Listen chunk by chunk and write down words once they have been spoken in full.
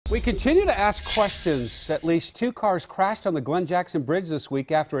We continue to ask questions. At least 2 cars crashed on the Glen Jackson Bridge this week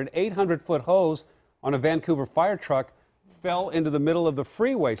after an 800-foot hose on a Vancouver fire truck fell into the middle of the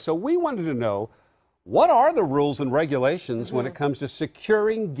freeway. So we wanted to know, what are the rules and regulations when it comes to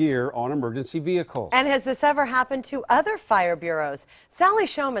securing gear on emergency vehicles? And has this ever happened to other fire bureaus? Sally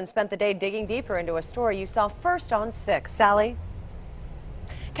Showman spent the day digging deeper into a story you saw first on 6. Sally?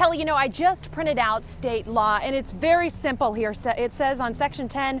 Kelly, you know, I just printed out state law, and it's very simple here. It says on Section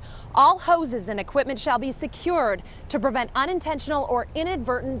 10, all hoses and equipment shall be secured to prevent unintentional or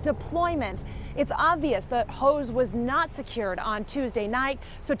inadvertent deployment. It's obvious that hose was not secured on Tuesday night,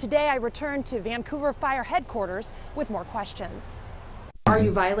 so today I returned to Vancouver Fire Headquarters with more questions. Are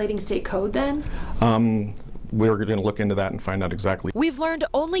you violating state code then? We're going to look into that and find out exactly. We've learned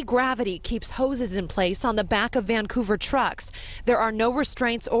only gravity keeps hoses in place on the back of Vancouver trucks. There are no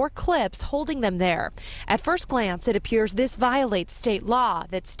restraints or clips holding them there. At first glance, it appears this violates state law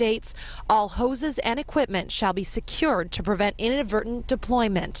that states all hoses and equipment shall be secured to prevent inadvertent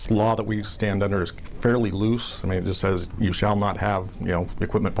deployment. The law that we stand under is fairly loose. I mean, it just says you shall not have,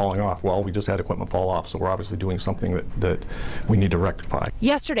 equipment falling off. Well, we just had equipment fall off, so we're obviously doing something that we need to rectify.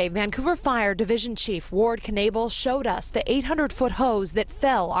 Yesterday, Vancouver Fire Division Chief Ward Canable showed us the 800-foot hose that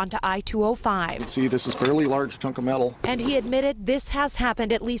fell onto I-205. See, this is a fairly large chunk of metal. And he admitted this has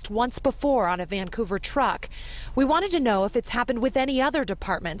happened at least once before on a Vancouver truck. We wanted to know if it's happened with any other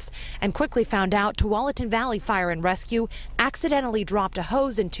departments, and quickly found out Tualatin Valley Fire and Rescue accidentally dropped a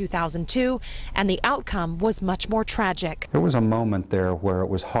hose in 2002, and the outcome was much more tragic. There was a moment there where it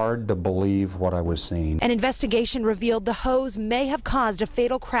was hard to believe what I was seeing. An investigation revealed the hose may have caused a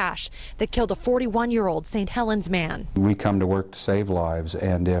fatal crash that killed a 41-year-old St. Helens man. We come to work to save lives,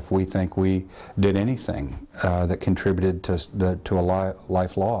 and if we think we did anything that contributed to a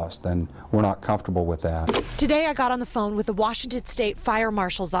life lost, then we're not comfortable with that. Today I got on the phone with the Washington State Fire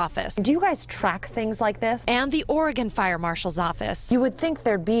Marshal's office. Do you guys track things like this? And the Oregon Fire Marshal's office. You would think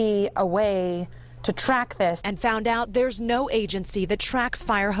there'd be a way to track this. And found out there's no agency that tracks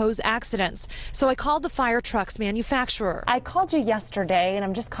fire hose accidents. So I called the fire truck's manufacturer. I called you yesterday, and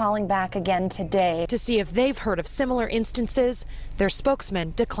I'm just calling back again today to see if they've heard of similar instances. Their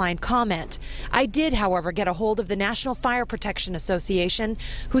spokesman declined comment. I did, however, get a hold of the National Fire Protection Association,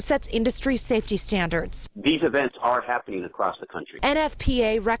 who sets industry safety standards. These events are happening across the country.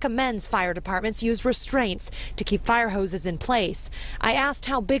 NFPA recommends fire departments use restraints to keep fire hoses in place. I asked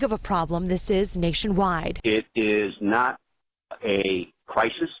how big of a problem this is nationwide. It is not a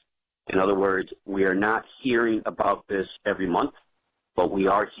crisis. In other words, we are not hearing about this every month, but we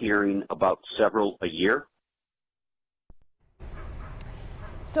are hearing about several a year.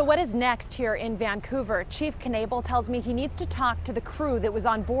 So what is next here in Vancouver? Chief Canable tells me he needs to talk to the crew that was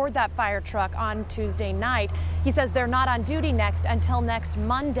on board that fire truck on Tuesday night. He says they're not on duty until next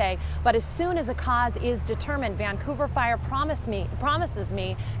Monday, but as soon as a cause is determined, Vancouver Fire promises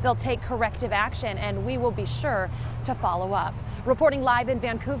me they'll take corrective action, and we will be sure to follow up. Reporting live in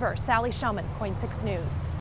Vancouver, Sally Showman, KOIN 6 News.